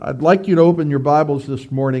I'd like you to open your Bibles this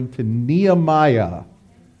morning to Nehemiah.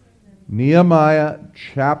 Nehemiah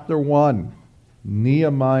chapter 1.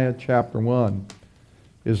 Nehemiah chapter 1.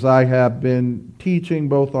 As I have been teaching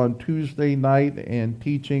both on Tuesday night and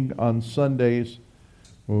teaching on Sundays,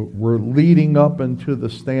 we're leading up into the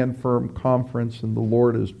Stand Firm Conference, and the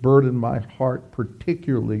Lord has burdened my heart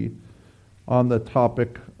particularly on the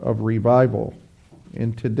topic of revival.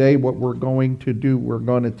 And today what we're going to do, we're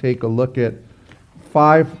going to take a look at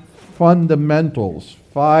five fundamentals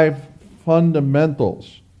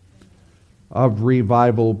of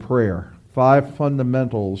revival prayer. Five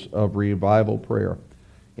fundamentals of revival prayer.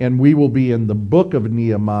 And we will be in the book of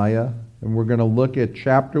Nehemiah, and we're going to look at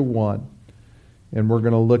chapter 1, and we're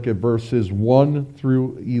going to look at verses 1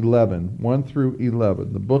 through 11. 1 through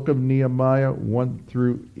 11. The book of Nehemiah, 1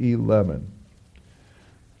 through 11.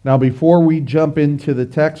 Now, before we jump into the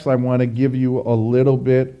text, I want to give you a little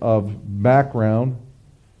bit of background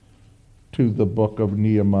to the book of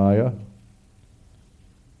Nehemiah.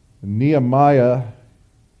 Nehemiah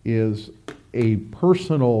is a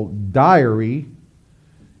personal diary,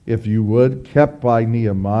 if you would, kept by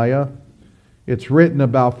Nehemiah. It's written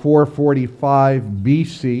about 445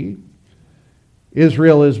 BC.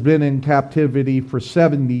 Israel has been in captivity for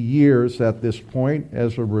 70 years at this point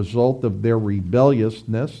as a result of their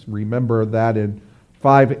rebelliousness. Remember that in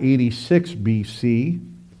 586 BC,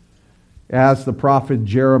 as the prophet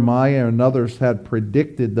Jeremiah and others had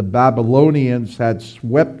predicted, the Babylonians had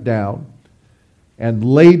swept down and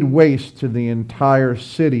laid waste to the entire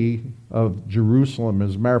city of Jerusalem.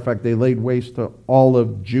 As a matter of fact, they laid waste to all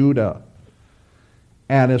of Judah.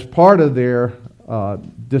 And as part of their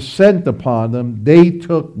descent upon them, they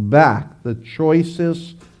took back the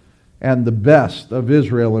choicest and the best of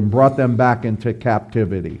Israel and brought them back into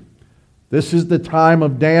captivity. This is the time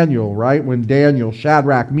of Daniel, right? When Daniel,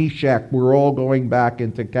 Shadrach, Meshach were all going back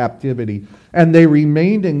into captivity. And they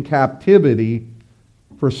remained in captivity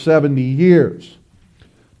for 70 years.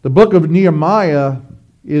 The book of Nehemiah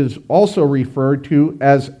is also referred to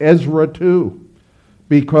as Ezra 2.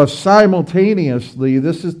 Because simultaneously,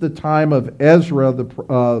 this is the time of Ezra,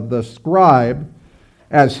 the scribe,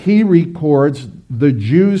 as he records the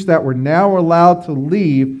Jews that were now allowed to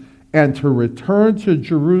leave and to return to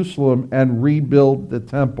Jerusalem and rebuild the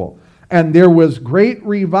temple. And there was great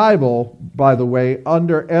revival, by the way,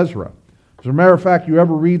 under Ezra. As a matter of fact, you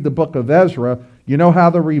ever read the book of Ezra, you know how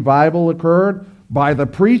the revival occurred? By the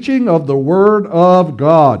preaching of the Word of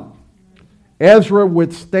God. Ezra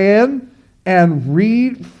would stand and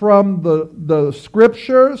read from the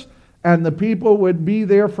scriptures, and the people would be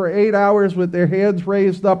there for 8 hours with their hands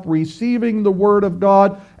raised up, receiving the word of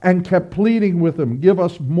God, and kept pleading with him, give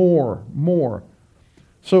us more.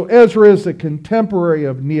 So Ezra is a contemporary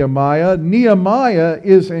of Nehemiah. Nehemiah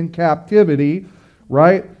is in captivity,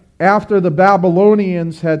 right? After the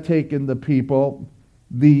Babylonians had taken the people,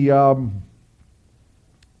 the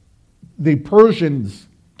Persians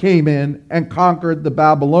came in and conquered the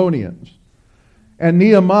Babylonians. And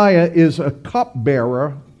Nehemiah is a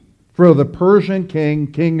cupbearer for the Persian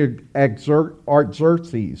king, King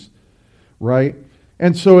Artaxerxes, right?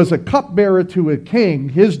 And so as a cupbearer to a king,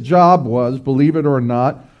 his job was, believe it or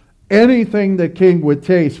not, anything the king would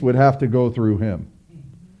taste would have to go through him.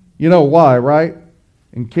 You know why, right?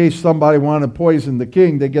 In case somebody wanted to poison the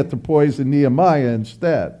king, they get to poison Nehemiah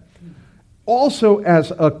instead. Also,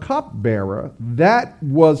 as a cupbearer, that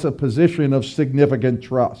was a position of significant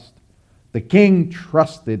trust. The king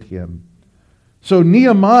trusted him. So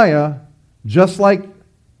Nehemiah, just like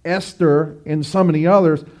Esther and some of the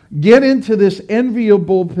others, get into this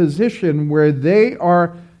enviable position where they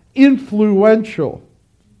are influential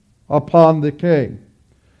upon the king,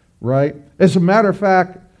 right? As a matter of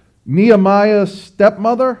fact, Nehemiah's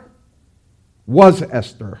stepmother was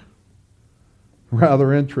Esther.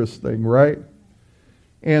 Rather interesting, right?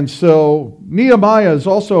 And so Nehemiah is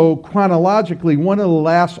also chronologically one of the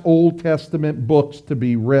last Old Testament books to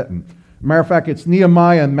be written. Matter of fact, it's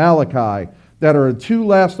Nehemiah and Malachi that are the two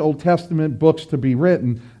last Old Testament books to be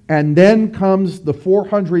written. And then comes the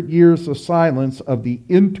 400 years of silence of the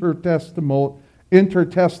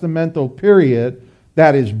intertestamental period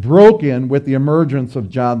that is broken with the emergence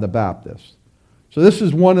of John the Baptist. So this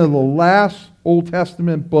is one of the last Old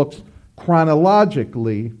Testament books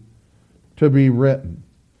chronologically to be written.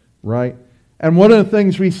 Right? And one of the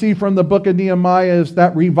things we see from the book of Nehemiah is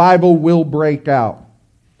that revival will break out.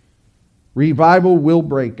 Revival will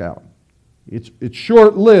break out. It's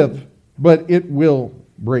short-lived, but it will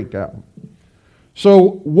break out.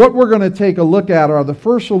 So what we're going to take a look at are the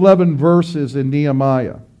first 11 verses in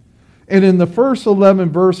Nehemiah. And in the first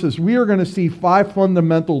 11 verses, we are going to see 5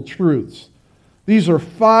 fundamental truths These are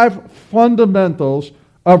 5 fundamentals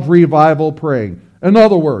of revival praying. In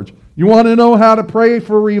other words, you want to know how to pray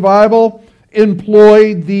for revival?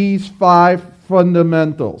 Employ these 5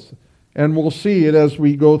 fundamentals. And we'll see it as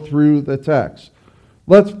we go through the text.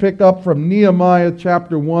 Let's pick up from Nehemiah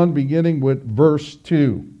chapter 1, beginning with verse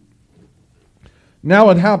 2. Now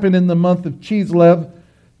it happened in the month of Chislev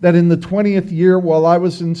that in the 20th year, while I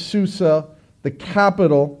was in Susa, the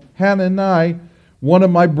capital, Hanani, one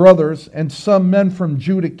of my brothers, and some men from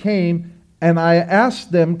Judah came, and I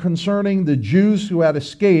asked them concerning the Jews who had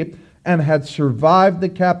escaped and had survived the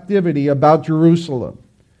captivity about Jerusalem.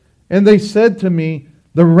 And they said to me,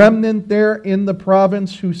 the remnant there in the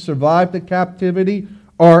province who survived the captivity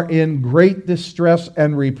are in great distress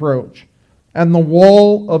and reproach. And the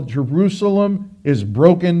wall of Jerusalem is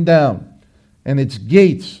broken down, and its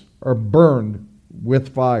gates are burned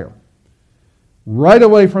with fire. Right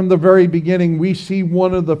away from the very beginning, we see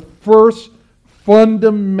one of the first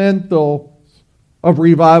fundamentals of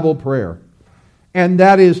revival prayer, and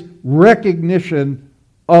that is recognition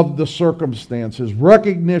of the circumstances,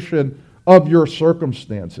 recognition of your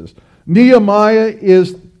circumstances. Nehemiah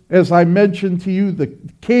is, as I mentioned to you, the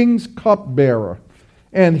king's cupbearer.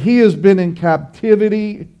 And he has been in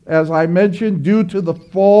captivity, as I mentioned, due to the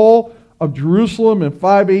fall of Jerusalem in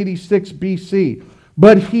 586 BC.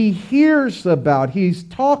 But he hears he's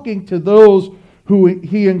talking to those who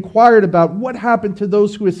he inquired about, what happened to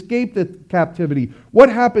those who escaped the captivity? What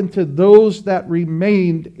happened to those that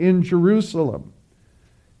remained in Jerusalem?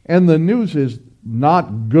 And the news is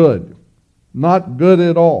not good. Not good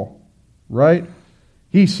at all, right?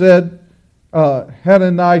 He said,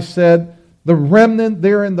 Hanani said, the remnant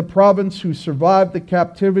there in the province who survived the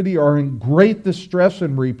captivity are in great distress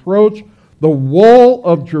and reproach. The wall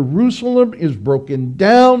of Jerusalem is broken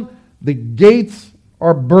down. The gates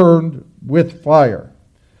are burned with fire.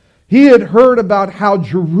 He had heard about how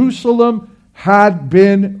Jerusalem had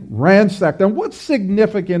been ransacked. And what's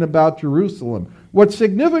significant about Jerusalem? What's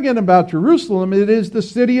significant about Jerusalem, it is the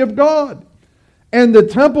city of God. And the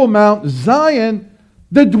Temple Mount, Zion,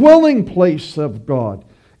 the dwelling place of God.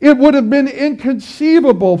 It would have been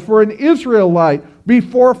inconceivable for an Israelite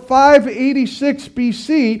before 586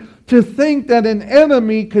 BC to think that an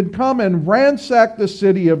enemy could come and ransack the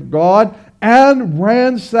city of God and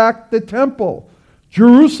ransack the temple.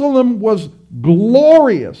 Jerusalem was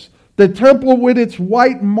glorious. The temple with its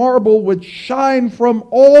white marble would shine from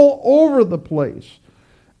all over the place.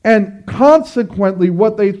 And consequently,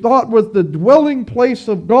 what they thought was the dwelling place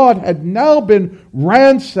of God had now been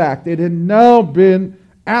ransacked. It had now been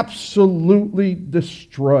absolutely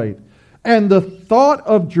destroyed. And the thought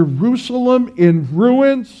of Jerusalem in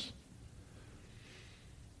ruins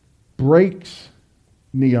breaks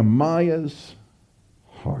Nehemiah's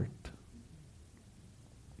heart.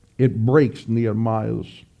 It breaks Nehemiah's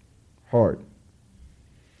heart.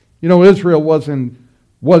 You know, Israel was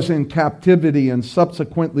in captivity and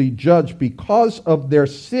subsequently judged because of their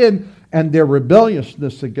sin and their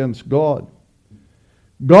rebelliousness against God.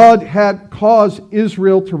 God had caused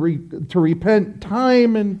Israel to repent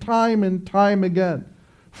time and time and time again.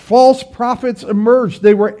 False prophets emerged.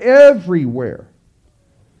 They were everywhere.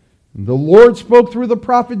 And the Lord spoke through the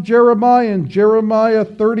prophet Jeremiah in Jeremiah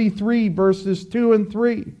 33, verses 2 and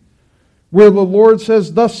 3, where the Lord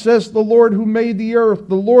says, thus says the Lord who made the earth,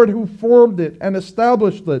 the Lord who formed it and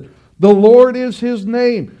established it. The Lord is his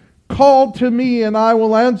name. Call to me, and I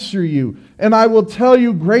will answer you, and I will tell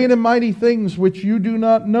you great and mighty things which you do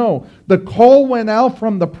not know. The call went out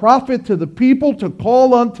from the prophet to the people to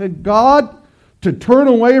call unto God, to turn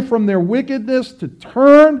away from their wickedness, to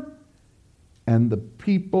turn, and the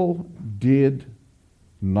people did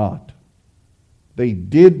not. They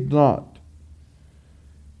did not.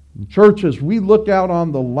 Churches, we look out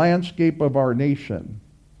on the landscape of our nation,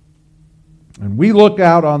 and we look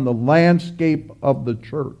out on the landscape of the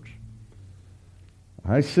church.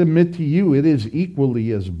 I submit to you, it is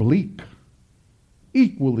equally as bleak.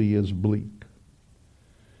 Equally as bleak.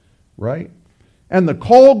 Right? And the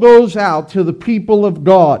call goes out to the people of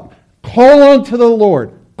God. Call unto the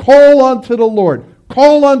Lord. Call unto the Lord.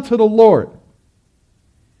 Call unto the Lord.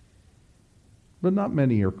 But not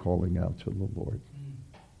many are calling out to the Lord.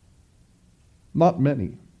 Not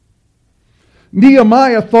many.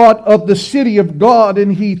 Nehemiah thought of the city of God,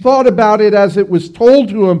 and he thought about it as it was told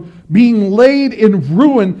to him, being laid in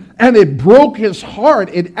ruin, and it broke his heart.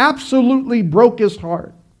 It absolutely broke his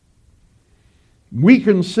heart. We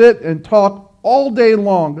can sit and talk all day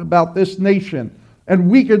long about this nation, and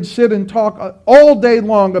we can sit and talk all day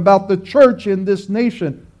long about the church in this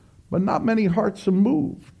nation, but not many hearts are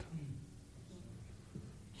moved.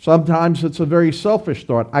 Sometimes it's a very selfish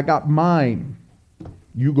thought. I got mine.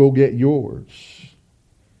 You go get yours.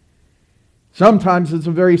 Sometimes it's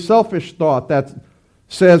a very selfish thought that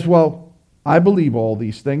says, well, I believe all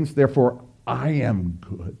these things, therefore I am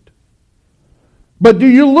good. But do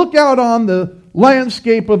you look out on the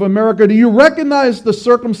landscape of America? Do you recognize the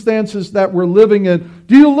circumstances that we're living in?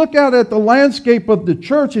 Do you look out at the landscape of the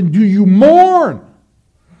church and do you mourn?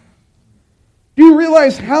 Do you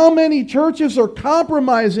realize how many churches are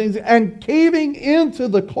compromising and caving into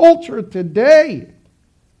the culture today?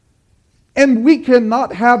 And we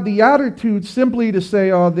cannot have the attitude simply to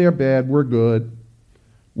say, oh, they're bad, we're good,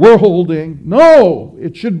 we're holding. No,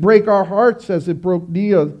 it should break our hearts as it broke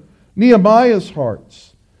Nehemiah's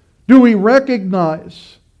hearts. Do we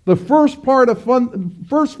recognize the first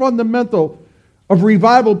fundamental of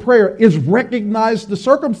revival prayer is recognize the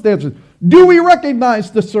circumstances? Do we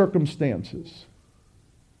recognize the circumstances?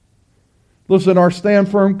 Listen, our Stand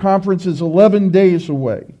Firm conference is 11 days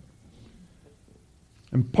away.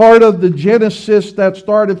 And part of the genesis that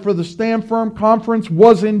started for the Stand Firm conference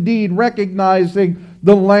was indeed recognizing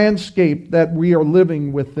the landscape that we are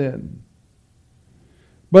living within.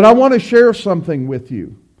 But I want to share something with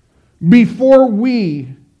you. Before we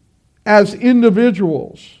as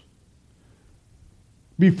individuals,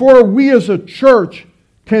 before we as a church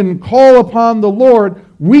can call upon the Lord,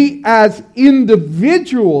 we as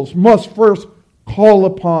individuals must first call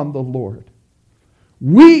upon the Lord.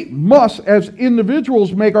 We must, as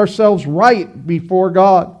individuals, make ourselves right before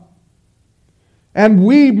God. And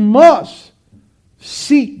we must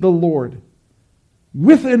seek the Lord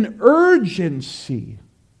with an urgency.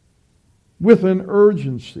 With an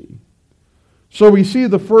urgency. So we see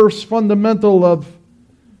the first fundamental of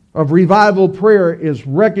revival prayer is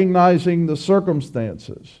recognizing the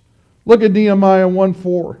circumstances. Look at Nehemiah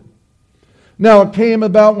 1:4. Now it came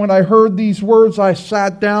about when I heard these words, I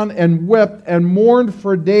sat down and wept and mourned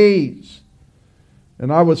for days.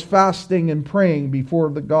 And I was fasting and praying before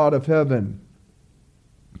the God of heaven.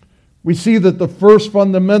 We see that the first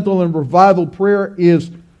fundamental in revival prayer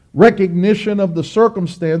is recognition of the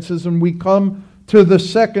circumstances, and we come to the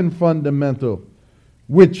second fundamental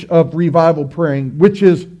of revival praying, which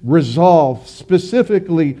is resolve,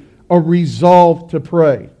 specifically a resolve to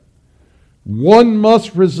pray. One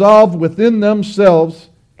must resolve within themselves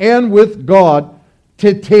and with God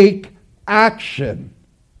to take action.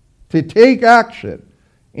 To take action.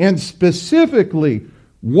 And specifically,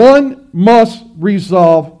 one must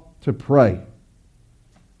resolve to pray.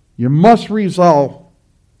 You must resolve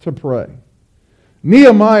to pray.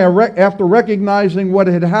 Nehemiah, after recognizing what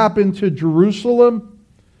had happened to Jerusalem,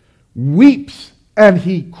 weeps and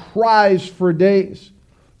he cries for days.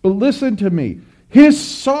 But listen to me. His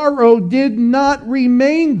sorrow did not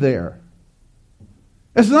remain there.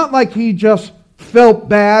 It's not like he just felt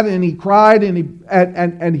bad and he cried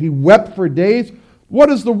and he wept for days. What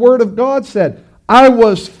does the Word of God said? I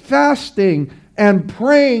was fasting and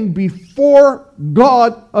praying before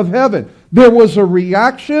God of heaven. There was a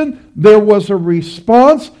reaction. There was a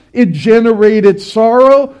response. It generated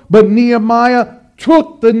sorrow. But Nehemiah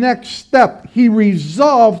took the next step. He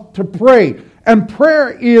resolved to pray. And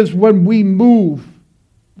prayer is when we move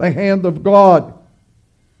the hand of God.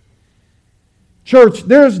 Church,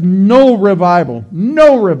 there's no revival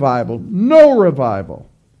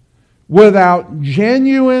without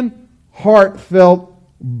genuine, heartfelt,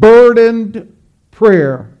 burdened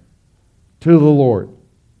prayer to the Lord.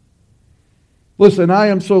 Listen, I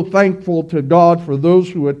am so thankful to God for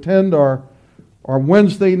those who attend our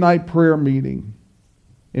Wednesday night prayer meeting.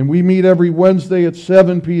 And we meet every Wednesday at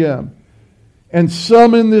 7 p.m. And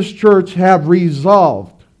some in this church have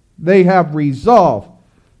resolved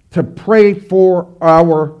to pray for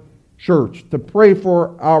our church,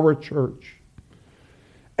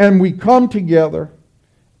 And we come together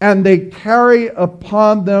and they carry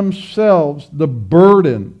upon themselves the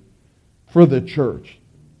burden for the church,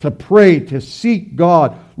 to pray, to seek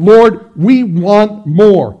God. Lord, we want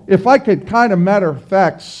more. If I could kind of matter of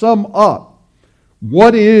fact sum up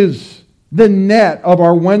what is the net of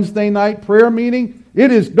our Wednesday night prayer meeting,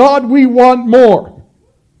 it is, God, we want more.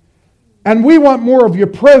 And we want more of your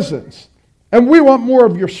presence. And we want more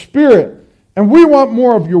of your Spirit. And we want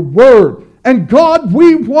more of your Word. And God,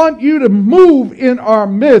 we want you to move in our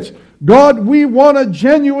midst. God, we want a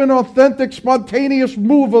genuine, authentic, spontaneous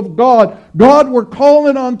move of God. God, we're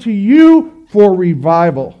calling unto you for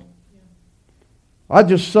revival. I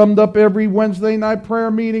just summed up every Wednesday night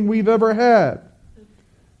prayer meeting we've ever had.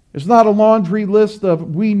 It's not a laundry list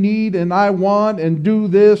of we need and I want and do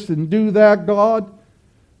this and do that, God.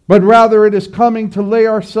 But rather it is coming to lay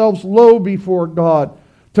ourselves low before God.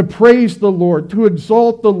 to praise the Lord, to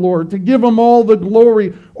exalt the Lord, to give Him all the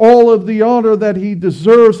glory, all of the honor that He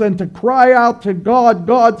deserves, and to cry out to God,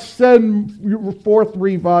 God, send forth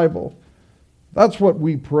revival. That's what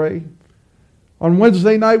we pray. On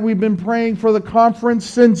Wednesday night, we've been praying for the conference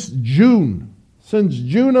since June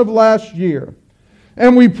of last year.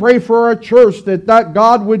 And we pray for our church that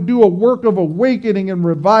God would do a work of awakening and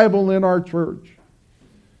revival in our church.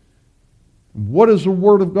 What does the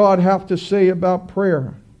Word of God have to say about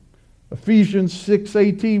prayer? Ephesians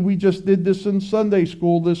 6:18, we just did this in Sunday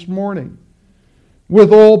school this morning.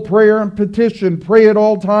 With all prayer and petition, pray at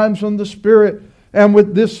all times in the Spirit, and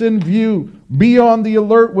with this in view, be on the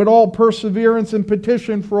alert with all perseverance and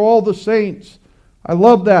petition for all the saints. I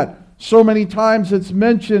love that. So many times it's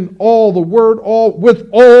mentioned all, the word all, with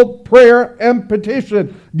all prayer and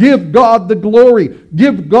petition. Give God the glory.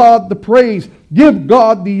 Give God the praise. Give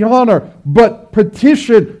God the honor. But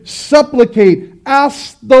petition, supplicate,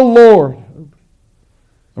 ask the Lord.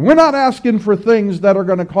 And we're not asking for things that are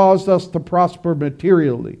going to cause us to prosper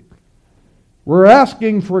materially. We're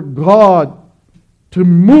asking for God to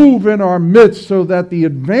move in our midst so that the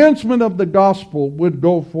advancement of the gospel would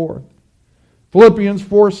go forth. Philippians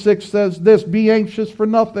 4:6 says this, be anxious for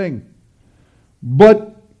nothing,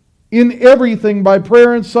 but in everything by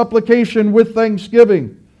prayer and supplication with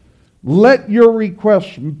thanksgiving, let your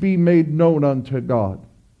requests be made known unto God.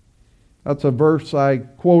 That's a verse I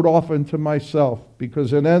quote often to myself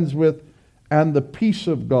because it ends with, and the peace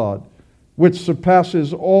of God, which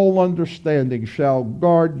surpasses all understanding, shall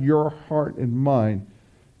guard your heart and mind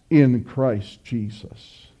in Christ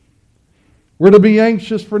Jesus. We're to be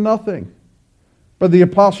anxious for nothing. But the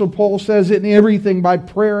Apostle Paul says in everything by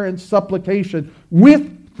prayer and supplication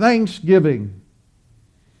with thanksgiving.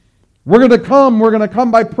 We're going to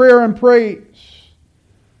come by prayer and praise.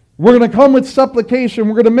 We're going to come with supplication.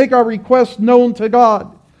 We're going to make our requests known to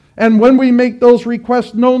God. And when we make those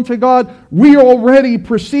requests known to God, we already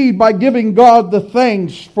proceed by giving God the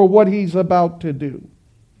thanks for what He's about to do.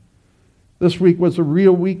 This week was a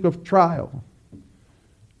real week of trial.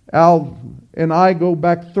 Al and I go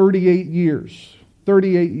back 38 years.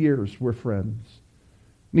 38 years we're friends.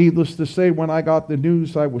 Needless to say, when I got the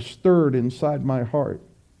news, I was stirred inside my heart.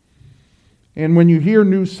 And when you hear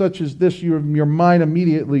news such as this, your mind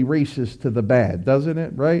immediately races to the bad, doesn't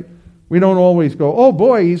it? Right? We don't always go, oh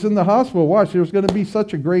boy, he's in the hospital. Watch, there's going to be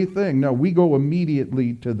such a great thing. No, we go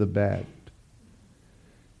immediately to the bad.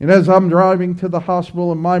 And as I'm driving to the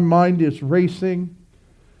hospital and my mind is racing,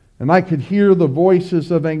 and I could hear the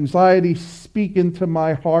voices of anxiety speak into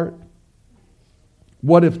my heart,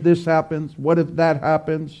 what if this happens? What if that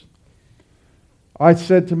happens? I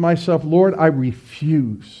said to myself, Lord, I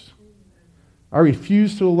refuse. I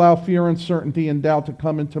refuse to allow fear, uncertainty, and doubt to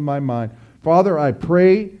come into my mind. Father, I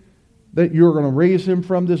pray that you're going to raise him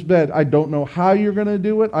from this bed. I don't know how you're going to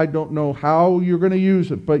do it. I don't know how you're going to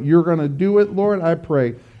use it, but you're going to do it, Lord, I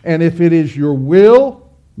pray. And if it is your will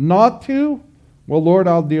not to, well, Lord,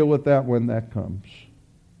 I'll deal with that when that comes.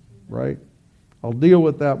 Right? I'll deal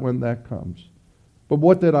with that when that comes. But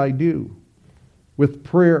what did I do? With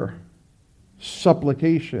prayer,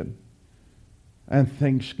 supplication, and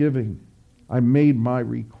thanksgiving, I made my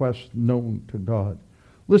request known to God.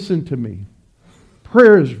 Listen to me.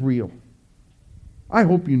 Prayer is real. I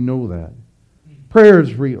hope you know that. Prayer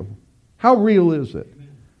is real. How real is it?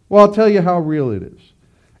 Well, I'll tell you how real it is.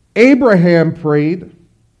 Abraham prayed,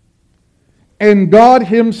 and God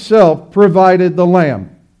himself provided the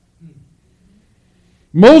lamb.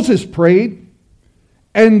 Moses prayed,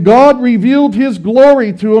 and God revealed his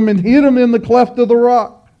glory to him and hid him in the cleft of the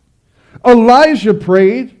rock. Elijah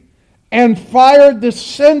prayed, and fire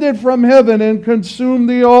descended from heaven and consumed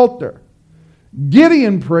the altar.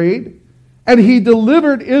 Gideon prayed, and he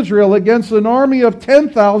delivered Israel against an army of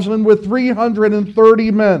 10,000 with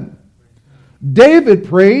 330 men. David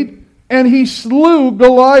prayed, and he slew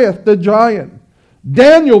Goliath the giant.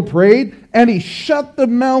 Daniel prayed, and he shut the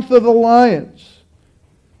mouth of the lions.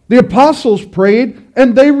 The apostles prayed,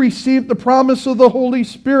 and they received the promise of the Holy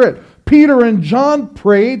Spirit. Peter and John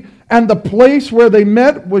prayed, and the place where they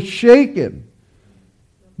met was shaken.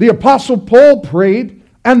 The apostle Paul prayed,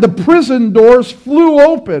 and the prison doors flew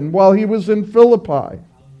open while he was in Philippi.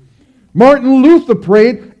 Martin Luther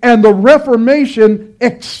prayed, and the Reformation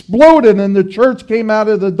exploded, and the church came out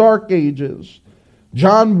of the Dark Ages.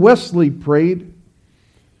 John Wesley prayed,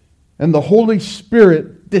 and the Holy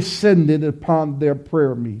Spirit descended upon their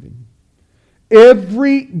prayer meeting.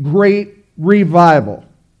 Every great revival,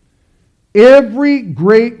 every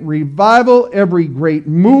great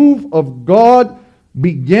move of God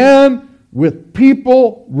began with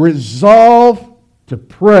people resolved to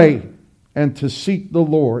pray and to seek the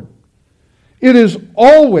Lord. It is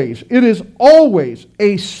always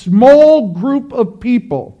a small group of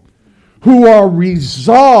people who are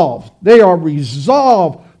resolved. They are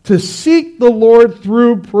resolved to seek the Lord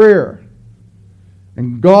through prayer.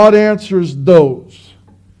 And God answers those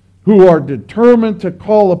who are determined to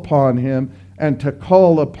call upon Him and to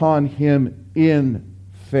call upon Him in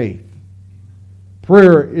faith.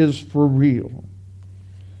 Prayer is for real.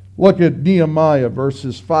 Look at Nehemiah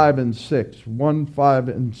verses 5 and 6. 1, 5,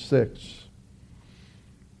 and 6.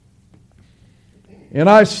 And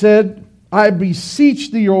I said, I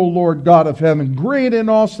beseech thee, O Lord God of heaven, great and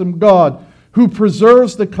awesome God, who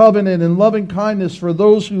preserves the covenant and loving kindness for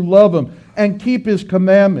those who love Him and keep His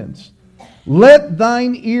commandments. Let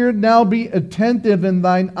thine ear now be attentive and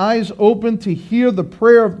thine eyes open to hear the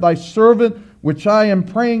prayer of thy servant, which I am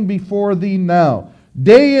praying before thee now,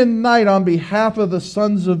 day and night on behalf of the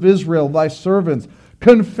sons of Israel, thy servants,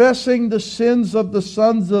 confessing the sins of the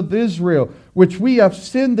sons of Israel, which we have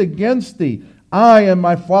sinned against thee. I and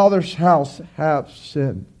my father's house have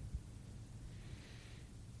sinned.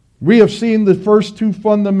 We have seen the first two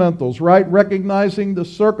fundamentals, right? Recognizing the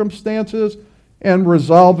circumstances and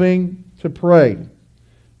resolving to pray.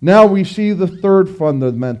 Now we see the third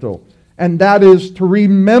fundamental, and that is to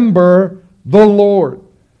remember the Lord.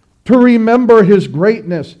 To remember His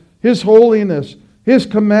greatness, His holiness, His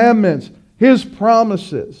commandments, His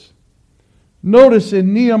promises. Notice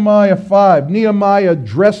in Nehemiah 5, Nehemiah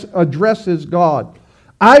addresses God.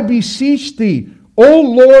 I beseech thee, O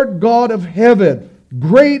Lord God of heaven,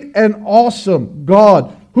 great and awesome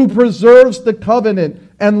God, who preserves the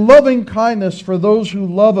covenant and loving kindness for those who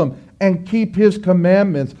love Him and keep His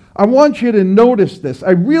commandments. I want you to notice this.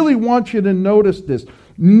 I really want you to notice this.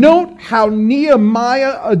 Note how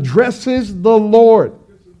Nehemiah addresses the Lord.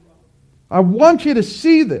 I want you to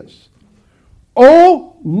see this.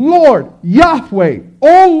 O Lord Yahweh,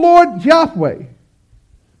 O Lord Yahweh,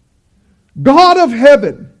 God of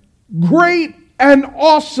heaven, great and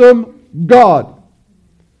awesome God.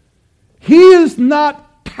 He is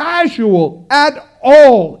not casual at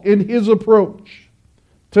all in His approach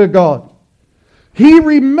to God. He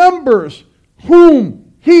remembers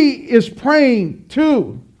whom He is praying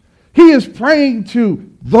to. He is praying to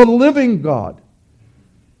the living God,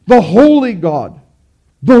 the holy God,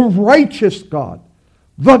 the righteous God,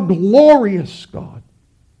 the glorious God.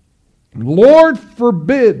 Lord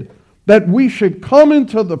forbid that we should come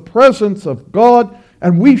into the presence of God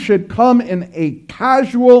and we should come in a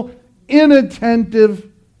casual, inattentive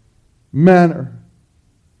manner.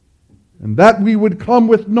 And that we would come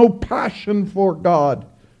with no passion for God,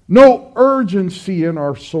 no urgency in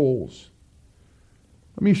our souls.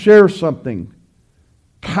 Let me share something.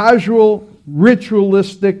 Casual,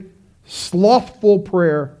 ritualistic, slothful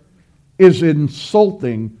prayer is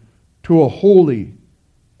insulting to a holy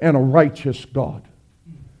and a righteous God.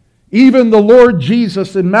 Even the Lord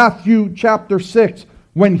Jesus in Matthew chapter 6,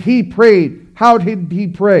 when He prayed, how did He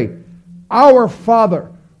pray? Our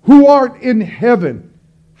Father, who art in heaven,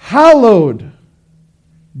 hallowed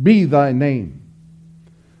be thy name.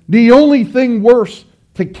 The only thing worse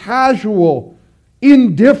to casual,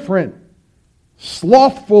 indifferent,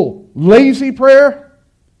 slothful, lazy prayer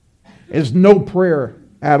is no prayer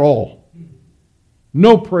at all.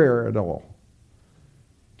 No prayer at all.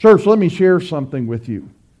 Church, let me share something with you.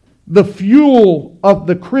 The fuel of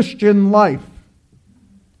the Christian life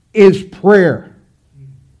is prayer.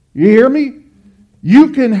 You hear me?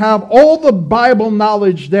 You can have all the Bible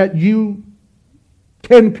knowledge that you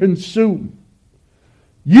can consume.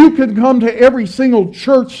 You can come to every single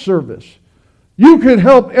church service. You could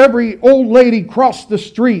help every old lady cross the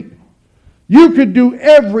street. You could do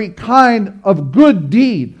every kind of good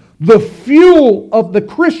deed. The fuel of the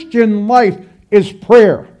Christian life is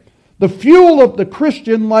prayer. The fuel of the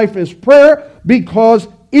Christian life is prayer because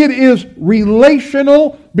it is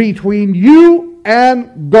relational between you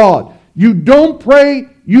and God. You don't pray,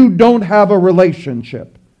 you don't have a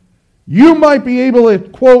relationship. You might be able to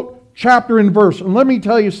quote chapter and verse. And let me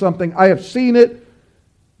tell you something. I have seen it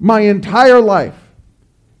my entire life.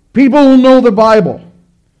 People who know the Bible.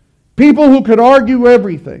 People who could argue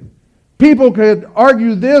everything. People could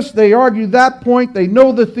argue this, they argue that point, they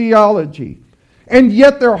know the theology. And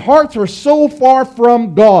yet their hearts are so far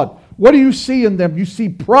from God. What do you see in them? You see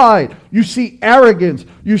pride. You see arrogance.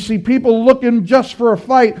 You see people looking just for a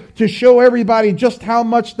fight to show everybody just how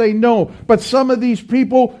much they know. But some of these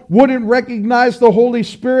people wouldn't recognize the Holy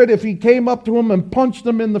Spirit if He came up to them and punched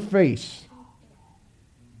them in the face.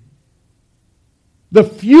 The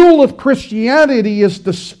fuel of Christianity is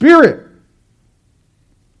the Spirit.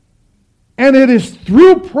 And it is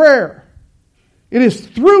through prayer. It is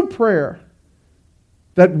through prayer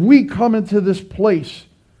that we come into this place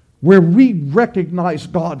where we recognize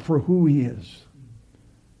God for who He is.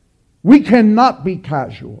 We cannot be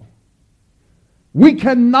casual. We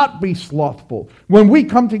cannot be slothful. When we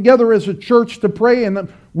come together as a church to pray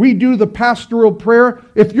and we do the pastoral prayer,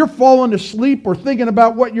 if you're falling asleep or thinking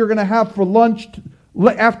about what you're going to have for lunch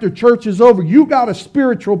after church is over, you got a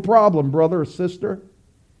spiritual problem, brother or sister.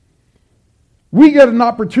 We get an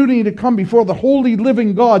opportunity to come before the holy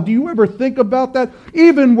living God. Do you ever think about that?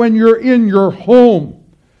 Even when you're in your home,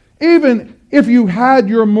 even if you had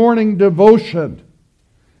your morning devotion,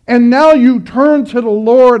 and now you turn to the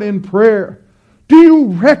Lord in prayer, do you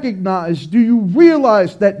realize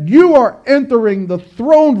that you are entering the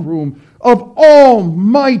throne room of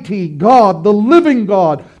Almighty God, the living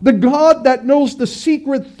God, the God that knows the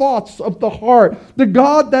secret thoughts of the heart, the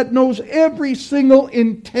God that knows every single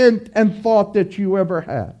intent and thought that you ever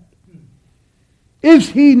had? Is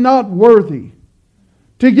He not worthy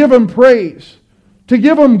to give Him praise, to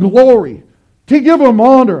give Him glory, to give Him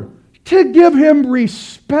honor, to give Him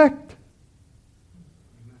respect?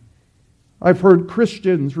 I've heard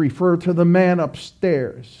Christians refer to the man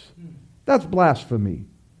upstairs. That's blasphemy.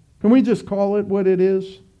 Can we just call it what it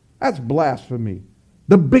is? That's blasphemy.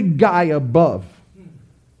 The big guy above.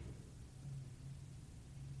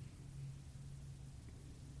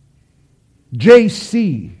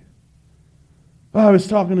 JC. I was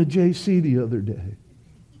talking to JC the other day.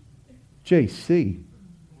 JC.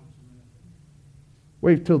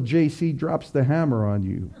 Wait till JC drops the hammer on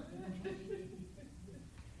you.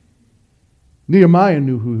 Nehemiah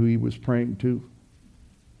knew who he was praying to.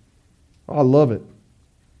 I love it.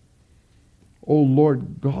 O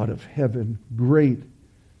Lord God of heaven, great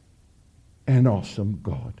and awesome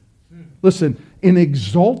God. Listen, in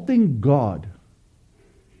exalting God,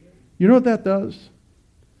 you know what that does?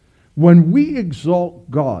 When we exalt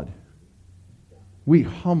God, we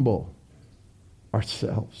humble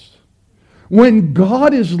ourselves. When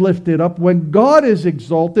God is lifted up, when God is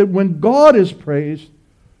exalted, when God is praised,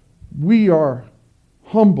 we are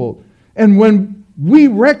humbled. And when we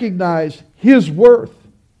recognize His worth,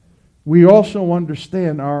 we also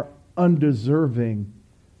understand our undeserving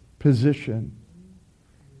position.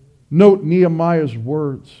 Note Nehemiah's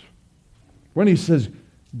words when he says,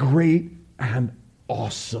 great and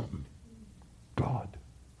awesome God.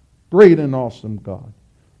 Great and awesome God.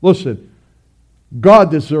 Listen, God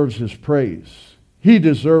deserves His praise. He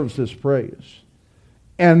deserves His praise.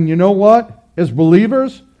 And you know what? As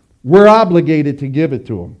believers, we're obligated to give it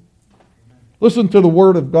to Him. Listen to the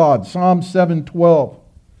Word of God, Psalm 7:12.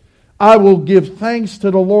 I will give thanks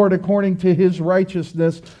to the Lord according to His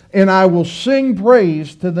righteousness, and I will sing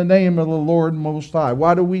praise to the name of the Lord Most High.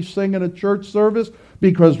 Why do we sing in a church service?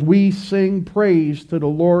 Because we sing praise to the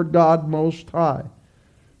Lord God Most High.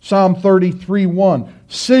 Psalm 33:1.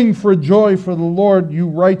 Sing for joy for the Lord, you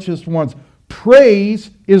righteous ones.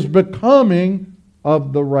 Praise is becoming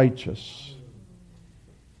of the righteous.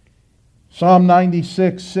 Psalm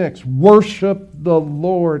 96:6. Worship the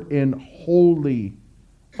Lord in holy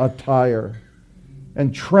attire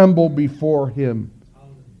and tremble before Him,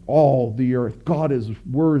 all the earth. God is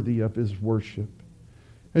worthy of His worship.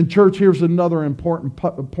 And church, here's another important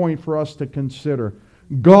point for us to consider.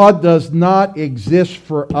 God does not exist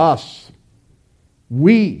for us.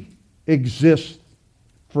 We exist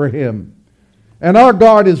for Him. And our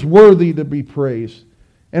God is worthy to be praised.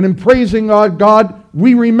 And in praising our God,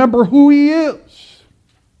 we remember who He is.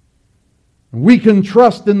 We can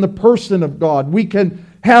trust in the person of God. We can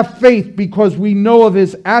have faith because we know of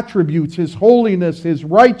His attributes, His holiness, His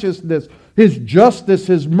righteousness, His justice,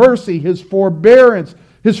 His mercy, His forbearance,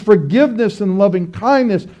 His forgiveness and loving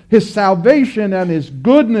kindness, His salvation and His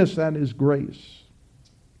goodness and His grace.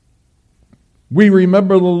 We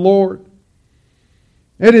remember the Lord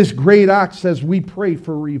and His great acts as we pray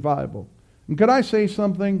for revival. And could I say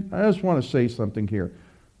something? I just want to say something here.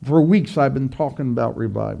 For weeks I've been talking about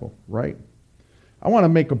revival, right? I want to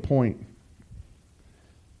make a point.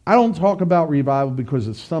 I don't talk about revival because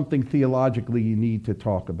it's something theologically you need to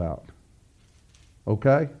talk about.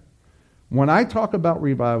 Okay? When I talk about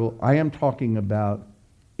revival, I am talking about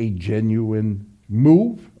a genuine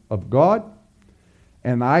move of God,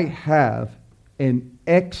 and I have an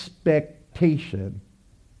expectation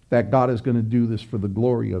that God is going to do this for the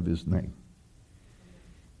glory of His name.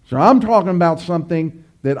 So I'm talking about something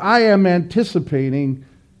that I am anticipating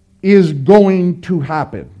is going to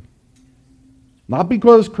happen. Not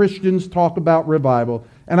because Christians talk about revival,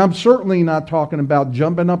 and I'm certainly not talking about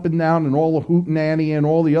jumping up and down and all the hootenanny and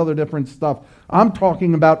all the other different stuff. I'm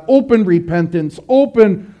talking about open repentance,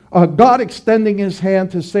 open God extending His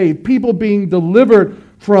hand to save, people being delivered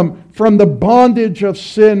from the bondage of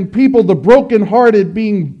sin. People, the brokenhearted,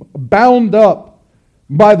 being bound up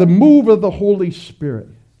by the move of the Holy Spirit.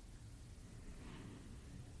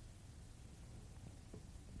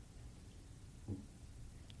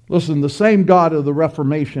 Listen, the same God of the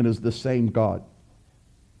Reformation is the same God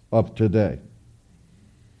of today.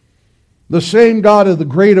 The same God of the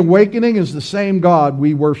Great Awakening is the same God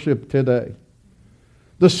we worship today.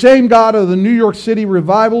 The same God of the New York City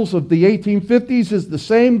revivals of the 1850s is the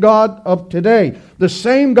same God of today. The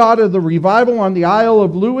same God of the revival on the Isle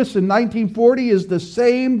of Lewis in 1940 is the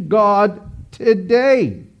same God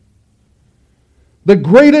today. The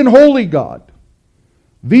great and holy God,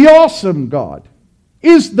 the awesome God,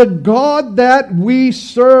 is the God that we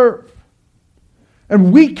serve.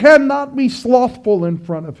 And we cannot be slothful in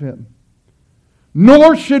front of Him.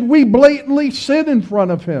 Nor should we blatantly sin in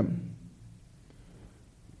front of Him.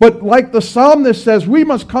 But like the psalmist says, we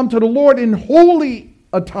must come to the Lord in holy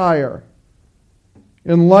attire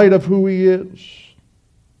in light of who He is.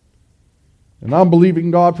 And I'm believing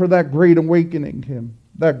God for that great awakening,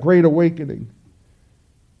 that great awakening.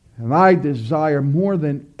 And I desire more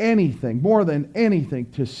than anything,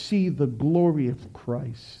 to see the glory of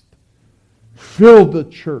Christ fill the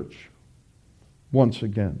church once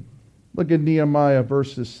again. Look at Nehemiah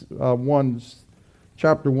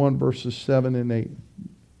chapter 1, verses 7 and 8.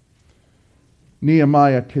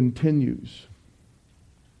 Nehemiah continues.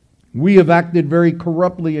 We have acted very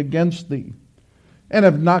corruptly against thee, and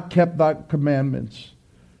have not kept thy commandments,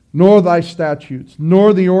 nor thy statutes,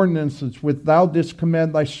 nor the ordinances which thou didst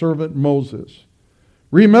command thy servant Moses.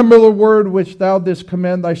 Remember the word which thou didst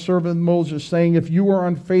command thy servant Moses, saying, if you are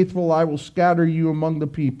unfaithful, I will scatter you among the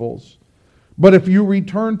peoples. But if you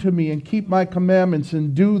return to me and keep my commandments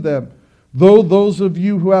and do them, though those of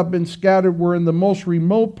you who have been scattered were in the most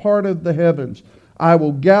remote part of the heavens, I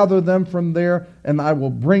will gather them from there, and I will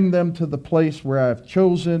bring them to the place where I have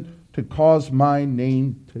chosen to cause my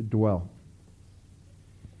name to dwell.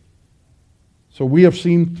 So we have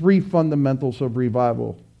seen three fundamentals of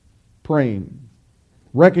revival: praying,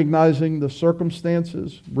 recognizing the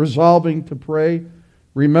circumstances, resolving to pray,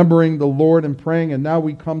 remembering the Lord and praying. And now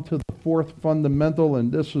we come to the fourth fundamental,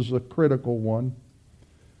 and this is a critical one: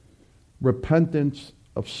 repentance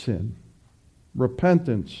of sin.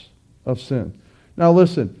 Repentance of sin. Now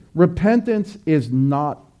listen, repentance is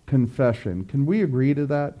not confession. Can we agree to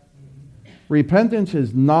that? Repentance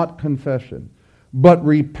is not confession. But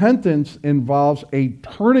repentance involves a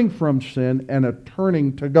turning from sin and a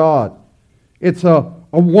turning to God. It's a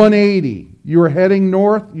 180. You're heading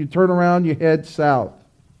north, you turn around, you head south.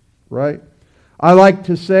 Right? I like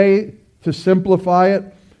to say, to simplify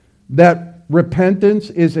it, that repentance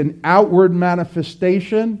is an outward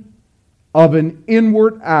manifestation of an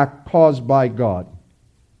inward act caused by God.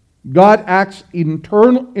 God acts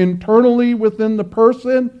internally within the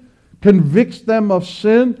person, convicts them of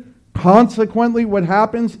sin. Consequently, what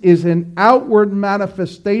happens is an outward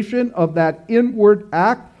manifestation of that inward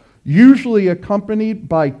act, usually accompanied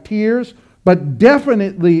by tears, but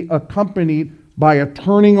definitely accompanied by a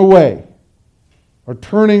turning away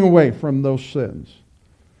from those sins.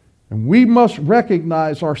 And we must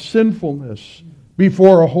recognize our sinfulness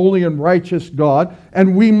before a holy and righteous God,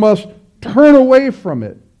 and we must turn away from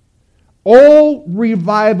it. All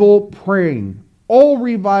revival praying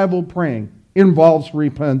involves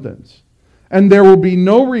repentance. And there will be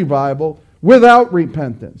no revival without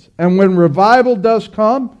repentance. And when revival does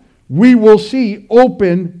come, we will see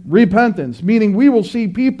open repentance, meaning we will see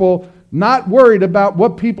people not worried about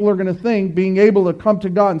what people are going to think, being able to come to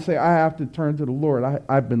God and say, I have to turn to the Lord.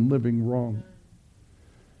 I've been living wrong.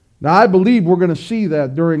 Now, I believe we're going to see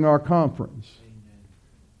that during our conference.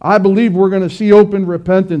 I believe we're going to see open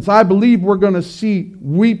repentance. I believe we're going to see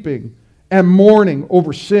weeping and mourning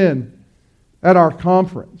over sin at our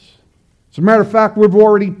conference. As a matter of fact, we've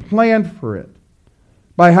already planned for it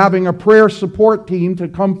by having a prayer support team to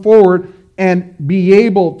come forward and be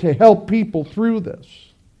able to help people through this.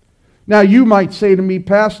 Now, you might say to me,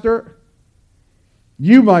 Pastor,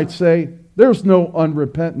 you might say, there's no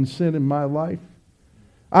unrepentant sin in my life.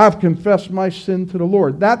 I've confessed my sin to the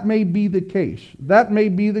Lord. That may be the case. That may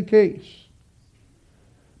be the case.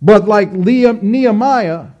 But like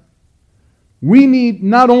Nehemiah, we need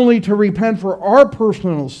not only to repent for our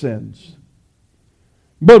personal sins,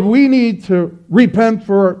 but we need to repent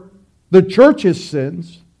for the church's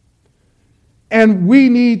sins, and we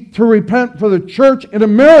need to repent for the church in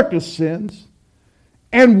America's sins,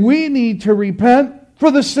 and we need to repent for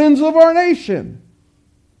the sins of our nation.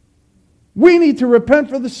 We need to repent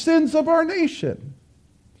for the sins of our nation.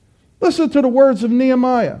 Listen to the words of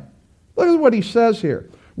Nehemiah. Look at what he says here.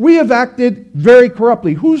 We have acted very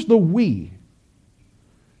corruptly. Who's the we?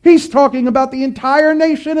 He's talking about the entire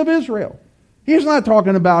nation of Israel. He's not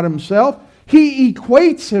talking about himself. He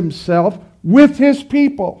equates himself with his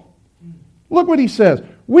people. Look what he says.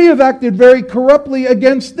 We have acted very corruptly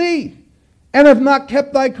against thee, and have not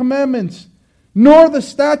kept thy commandments, nor the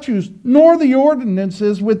statutes, nor the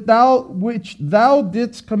ordinances which thou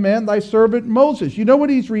didst command thy servant Moses. You know what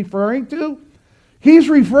he's referring to? He's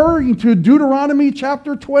referring to Deuteronomy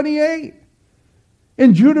chapter 28.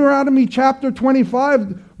 In Deuteronomy chapter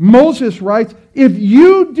 25, Moses writes, if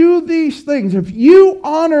you do these things, if you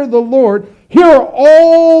honor the Lord, here are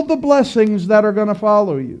all the blessings that are going to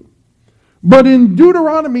follow you. But in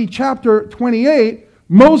Deuteronomy chapter 28,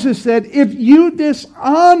 Moses said, if you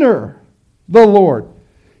dishonor the Lord,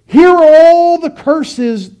 here are all the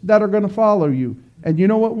curses that are going to follow you. And you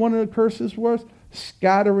know what one of the curses was?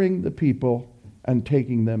 Scattering the people and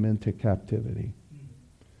taking them into captivity.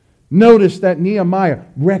 Notice that Nehemiah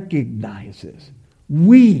recognizes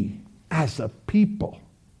we as a people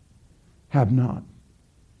have not.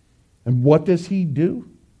 And what does he do?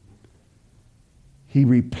 He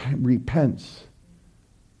repents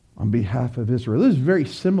on behalf of Israel. This is very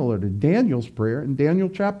similar to Daniel's prayer in Daniel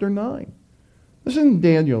chapter 9. Listen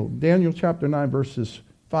to Daniel chapter 9, verses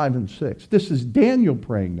 5 and 6. This is Daniel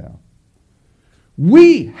praying now.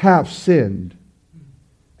 We have sinned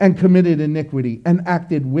and committed iniquity and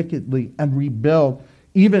acted wickedly and rebelled,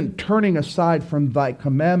 even turning aside from thy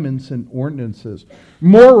commandments and ordinances.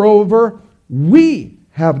 Moreover, we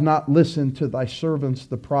have not listened to thy servants,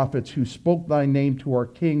 the prophets, who spoke thy name to our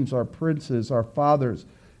kings, our princes, our fathers,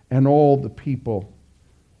 and all the people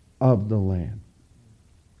of the land.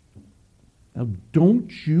 Now,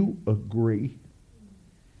 don't you agree?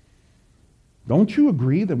 Don't you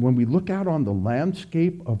agree that when we look out on the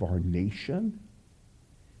landscape of our nation,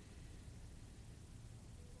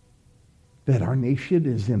 that our nation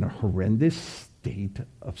is in a horrendous state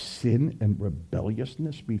of sin and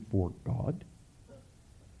rebelliousness before God?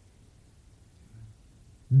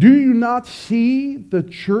 Do you not see the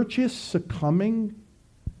churches succumbing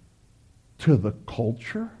to the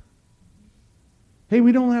culture? Hey,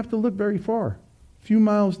 we don't have to look very far. A few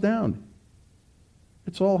miles down.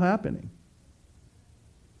 It's all happening.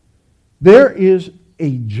 There is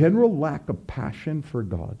a general lack of passion for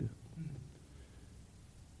God.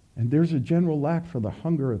 And there's a general lack for the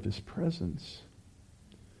hunger of his presence.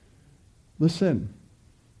 Listen.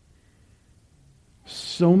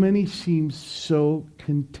 So many seem so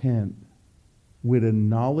content with a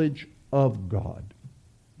knowledge of God,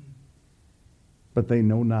 but they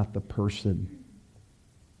know not the person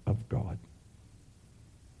of God.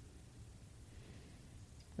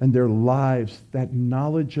 And their lives, that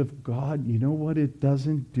knowledge of God, you know what it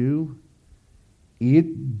doesn't do?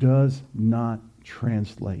 It does not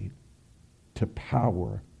translate to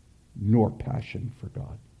power nor passion for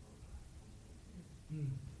God.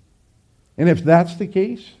 And if that's the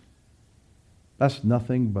case, that's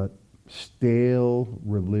nothing but stale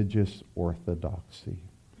religious orthodoxy.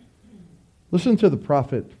 Listen to the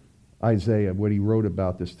prophet Isaiah, what he wrote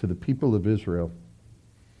about this to the people of Israel.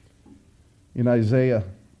 In Isaiah,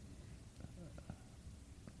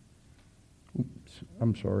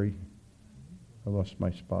 I'm sorry, I lost my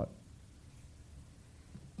spot.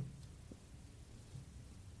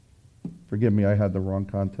 Forgive me, I had the wrong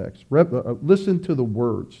context. Listen to the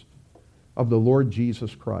words of the Lord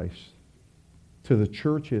Jesus Christ to the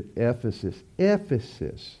church at Ephesus.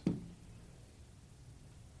 Ephesus.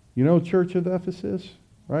 You know church of Ephesus,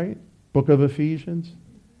 right? Book of Ephesians.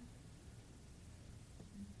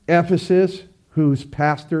 Ephesus, whose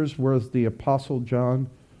pastors was the Apostle John,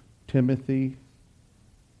 Timothy,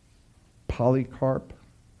 Polycarp.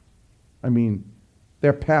 I mean,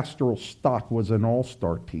 their pastoral stock was an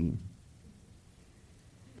all-star team.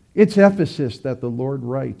 It's Ephesus that the Lord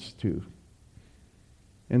writes to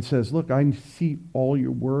and says, look, I see all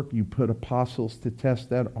your work. You put apostles to test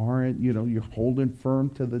that aren't. You're holding firm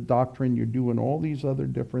to the doctrine. You're doing all these other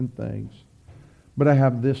different things. But I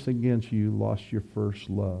have this against you. You lost your first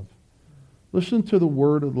love. Listen to the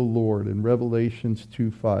word of the Lord in Revelations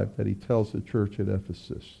 2:5 that he tells the church at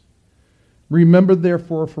Ephesus. Remember,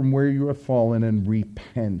 therefore, from where you have fallen and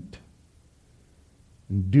repent.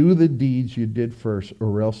 And do the deeds you did first,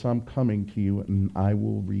 or else I'm coming to you and I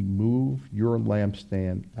will remove your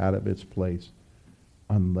lampstand out of its place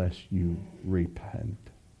unless you repent.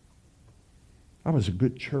 That was a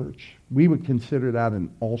good church. We would consider that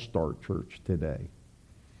an all-star church today.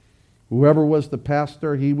 Whoever was the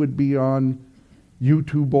pastor, he would be on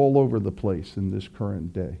YouTube all over the place in this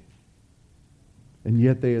current day. And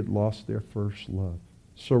yet they had lost their first love.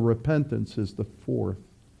 So repentance is the fourth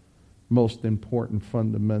most important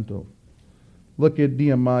fundamental. Look at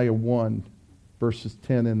Nehemiah 1, verses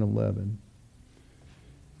 10 and 11.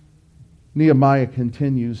 Nehemiah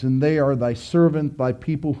continues, "And they are thy servant, thy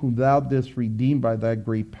people whom thou didst redeem by thy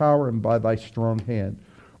great power and by thy strong hand.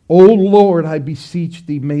 O Lord, I beseech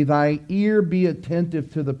thee, may thy ear be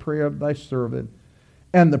attentive to the prayer of thy servant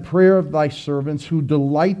and the prayer of thy servants who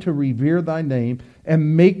delight to revere thy name,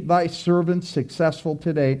 and make thy servant successful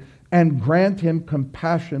today, and grant him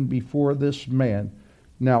compassion before this man.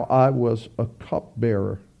 Now I was a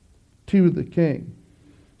cupbearer to the king."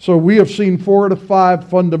 So we have seen 4 to 5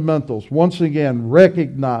 fundamentals. Once again,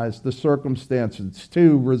 recognize the circumstances.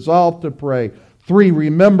 2, resolve to pray. 3,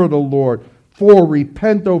 remember the Lord. 4,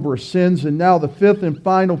 repent over sins. And now the 5th and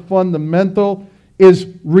final fundamental is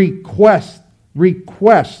request.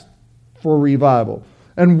 Request for revival.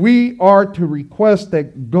 And we are to request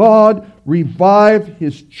that God revive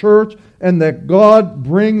His church and that God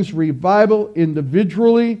brings revival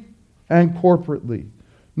individually and corporately.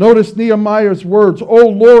 Notice Nehemiah's words, "O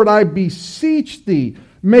Lord, I beseech thee,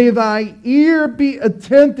 may thy ear be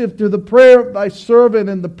attentive to the prayer of thy servant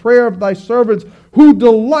and the prayer of thy servants who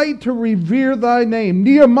delight to revere thy name."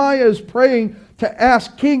 Nehemiah is praying to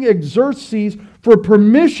ask King Xerxes for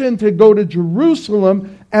permission to go to Jerusalem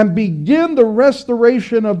and begin the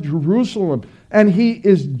restoration of Jerusalem. And he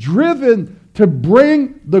is driven to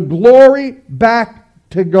bring the glory back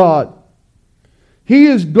to God. He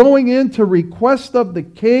is going into request of the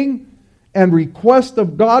king and request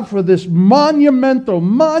of God for this monumental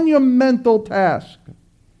task.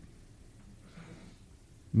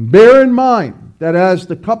 Bear in mind that as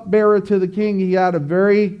the cupbearer to the king, he had a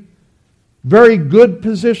very, very good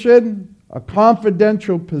position, a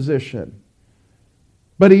confidential position.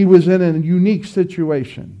 But he was in a unique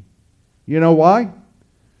situation. You know why?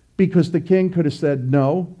 Because the king could have said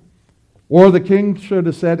no, or the king should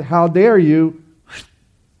have said, "How dare you?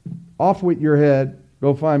 Off with your head,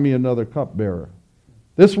 go find me another cupbearer."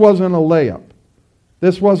 This wasn't a layup.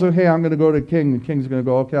 This wasn't, "Hey, I'm going to go to the king." The king's going to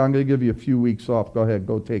go, "Okay, I'm going to give you a few weeks off. Go ahead,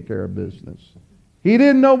 go take care of business." He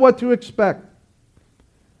didn't know what to expect.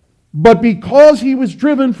 But because he was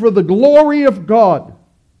driven for the glory of God,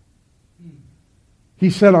 he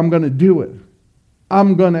said, "I'm going to do it.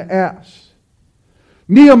 I'm going to ask."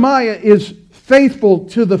 Nehemiah is faithful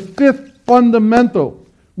to the 5th fundamental,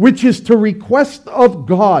 which is to request of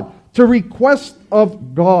God. To request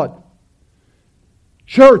of God.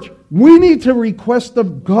 Church, we need to request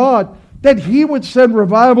of God that He would send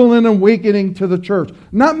revival and awakening to the church.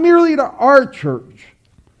 Not merely to our church,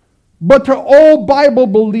 but to all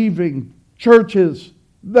Bible-believing churches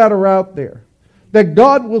that are out there. That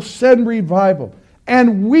God will send revival.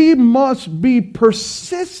 And we must be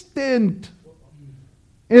persistent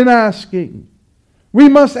in asking. We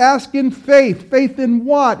must ask in faith. Faith in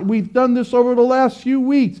what? We've done this over the last few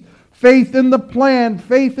weeks. Faith in the plan.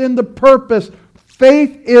 Faith in the purpose.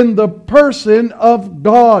 Faith in the person of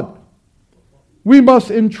God. We must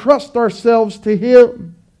entrust ourselves to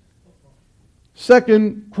Him.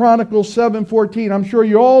 2 Chronicles 7:14. I'm sure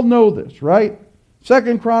you all know this, right?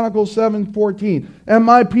 2 Chronicles 7:14. "And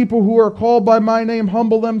my people who are called by my name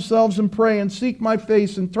humble themselves and pray and seek my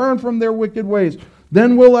face and turn from their wicked ways.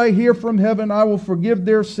 Then will I hear from heaven, I will forgive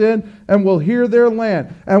their sin and will hear their land."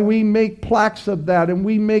 And we make plaques of that, and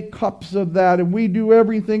we make cups of that, and we do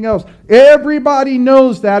everything else. Everybody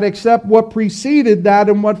knows that except what preceded that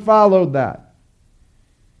and what followed that.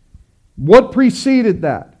 What preceded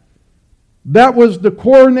that? That was the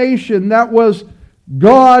coronation. That was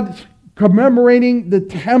God commemorating the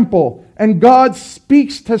temple. And God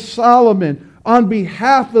speaks to Solomon on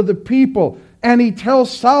behalf of the people. And He tells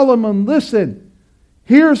Solomon, "Listen,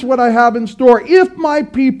 here's what I have in store. If my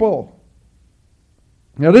people,"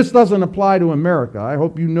 now this doesn't apply to America. I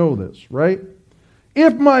hope you know this, right?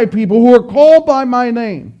 "If my people who are called by my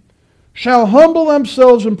name shall humble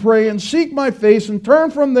themselves and pray and seek my face and turn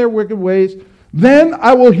from their wicked ways, then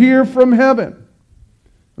I will hear from heaven.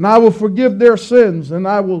 And I will forgive their sins and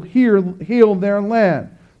I will heal their land."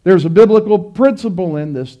 There's a biblical principle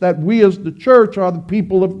in this, that we as the church are the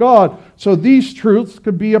people of God. So these truths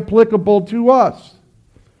could be applicable to us.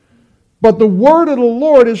 But the word of the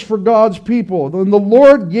Lord is for God's people. And the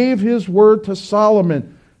Lord gave His word to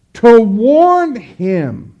Solomon to warn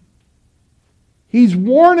him. He's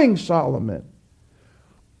warning Solomon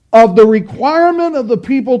of the requirement of the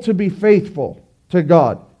people to be faithful to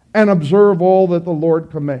God and observe all that the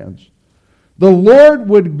Lord commands. The Lord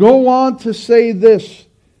would go on to say this: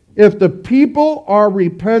 if the people are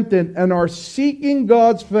repentant and are seeking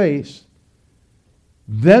God's face,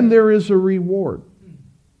 then there is a reward.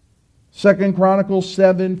 2 Chronicles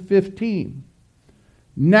 7:15.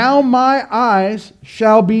 Now my eyes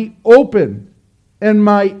shall be open, and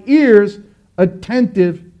my ears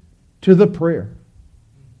attentive to the prayer.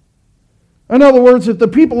 In other words, if the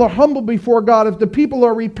people are humble before God, if the people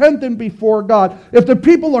are repentant before God, if the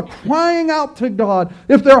people are crying out to God,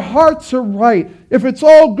 if their hearts are right, if it's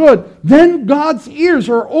all good, then God's ears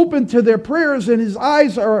are open to their prayers and His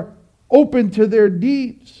eyes are open to their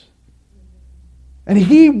deeds. And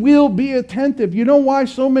He will be attentive. You know why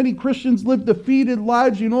so many Christians live defeated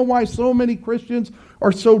lives? You know why so many Christians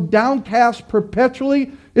are so downcast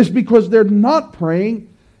perpetually? It's because they're not praying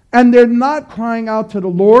and they're not crying out to the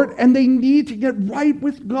Lord, and they need to get right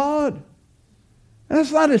with God. And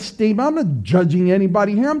that's not a statement. I'm not judging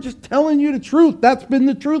anybody here. I'm just telling you the truth. That's been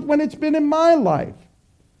the truth when it's been in my life.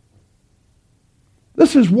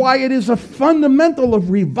 This is why it is a fundamental of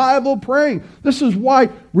revival praying. This is why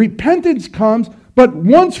repentance comes, but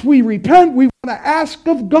once we repent, we want to ask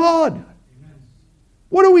of God. Amen.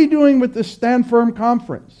 What are we doing with this Stand Firm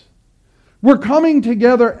conference? We're coming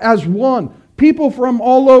together as one. People from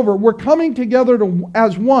all over, we're coming together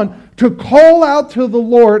as one to call out to the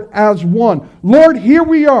Lord as one. Lord, here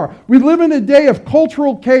we are. We live in a day of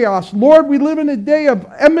cultural chaos. Lord, we live in a day of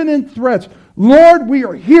imminent threats. Lord, we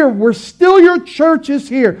are here. We're still, your church is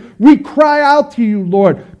here. We cry out to you,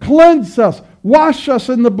 Lord. Cleanse us. Wash us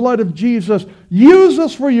in the blood of Jesus. Use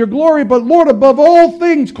us for your glory. But Lord, above all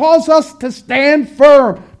things, cause us to stand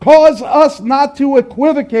firm. Cause us not to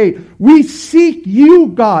equivocate. We seek you,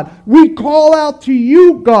 God. We call out to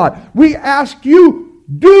you, God. We ask you,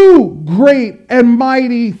 do great and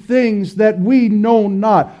mighty things that we know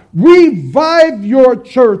not. Revive your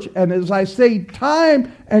church. And as I say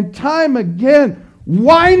time and time again,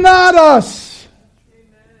 why not us?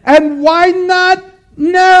 And why not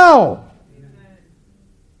now?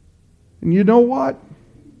 And you know what?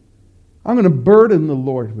 I'm going to burden the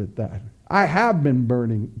Lord with that. I have been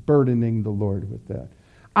burdening the Lord with that.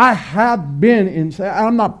 I have been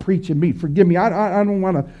I'm not preaching me. Forgive me. I don't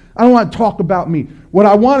want to talk about me. What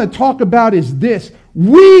I want to talk about is this.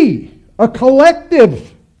 We, a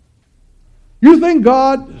collective. You think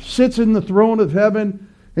God sits in the throne of heaven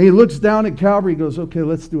and He looks down at Calvary and goes, okay,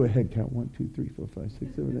 let's do a head count. 1, 2, 3, 4, 5, 6,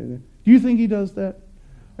 7, 8, 9. Do you think He does that?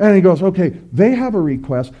 And He goes, okay, they have a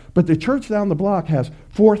request, but the church down the block has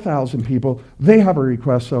 4,000 people. They have a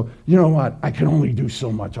request, so you know what? I can only do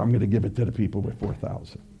so much. I'm going to give it to the people with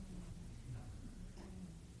 4,000.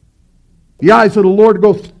 The eyes of the Lord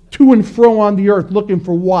go to and fro on the earth, looking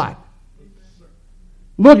for what?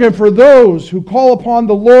 Looking for those who call upon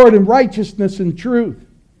the Lord in righteousness and truth.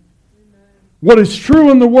 What is true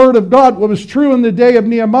in the Word of God, what was true in the day of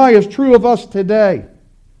Nehemiah, is true of us today.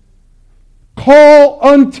 Call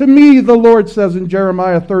unto me, the Lord says in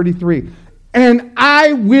Jeremiah 33, and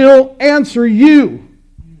I will answer you.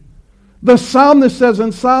 The psalmist says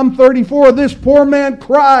in Psalm 34, this poor man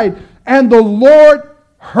cried, and the Lord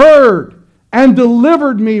heard and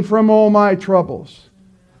delivered me from all my troubles.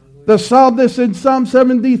 The psalmist in Psalm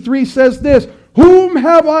 73 says this, whom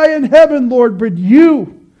have I in heaven, Lord, but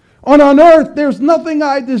you? And on earth there's nothing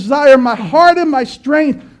I desire, my heart and my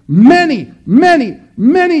strength.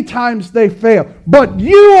 Many times they fail. But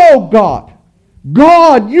you, oh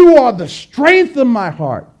God, you are the strength of my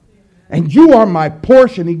heart. And you are my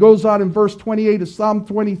portion. He goes on in verse 28 of Psalm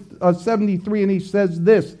 73 and he says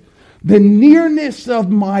this, the nearness of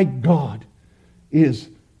my God is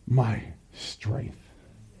my strength.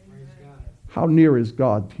 How near is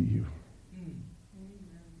God to you?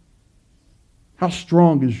 How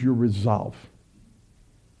strong is your resolve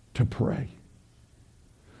to pray?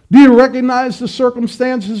 Do you recognize the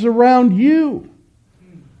circumstances around you?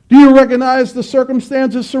 Do you recognize the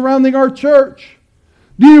circumstances surrounding our church?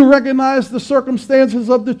 Do you recognize the circumstances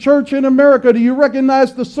of the church in America? Do you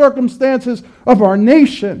recognize the circumstances of our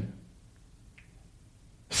nation?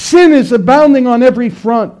 Sin is abounding on every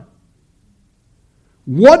front.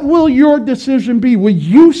 What will your decision be? Will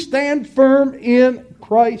you stand firm in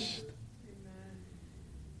Christ?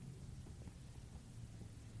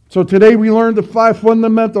 So today we learned the 5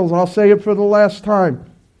 fundamentals, I'll say it for the last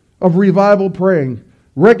time, of revival praying.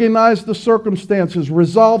 Recognize the circumstances,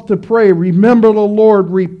 resolve to pray, remember the Lord,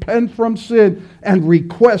 repent from sin, and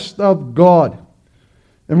request of God.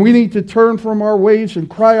 And we need to turn from our ways and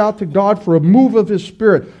cry out to God for a move of His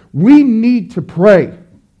Spirit. We need to pray.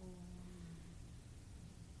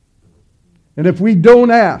 And if we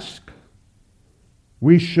don't ask,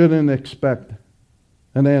 we shouldn't expect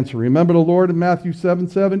an answer. Remember the Lord in Matthew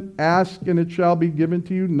 7:7, ask and it shall be given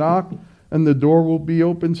to you, knock and the door will be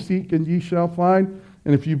open, seek and ye shall find.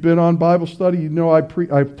 And if you've been on Bible study, you know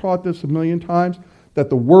I've taught this a million times, that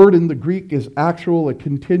the word in the Greek is actual, a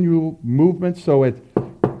continual movement. So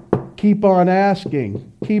Keep on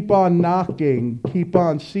asking. Keep on knocking. Keep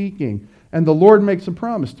on seeking. And the Lord makes a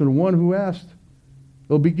promise to the one who asks,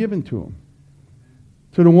 it'll be given to him.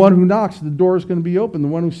 To the one who knocks, the door is going to be open. The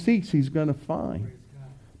one who seeks, he's going to find.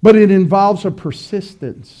 But it involves a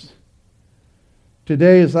persistence.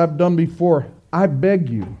 Today, as I've done before, I beg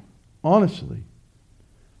you, honestly,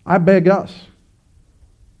 I beg us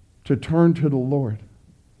to turn to the Lord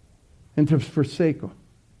and to forsake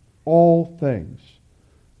all things.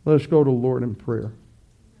 Let us go to the Lord in prayer.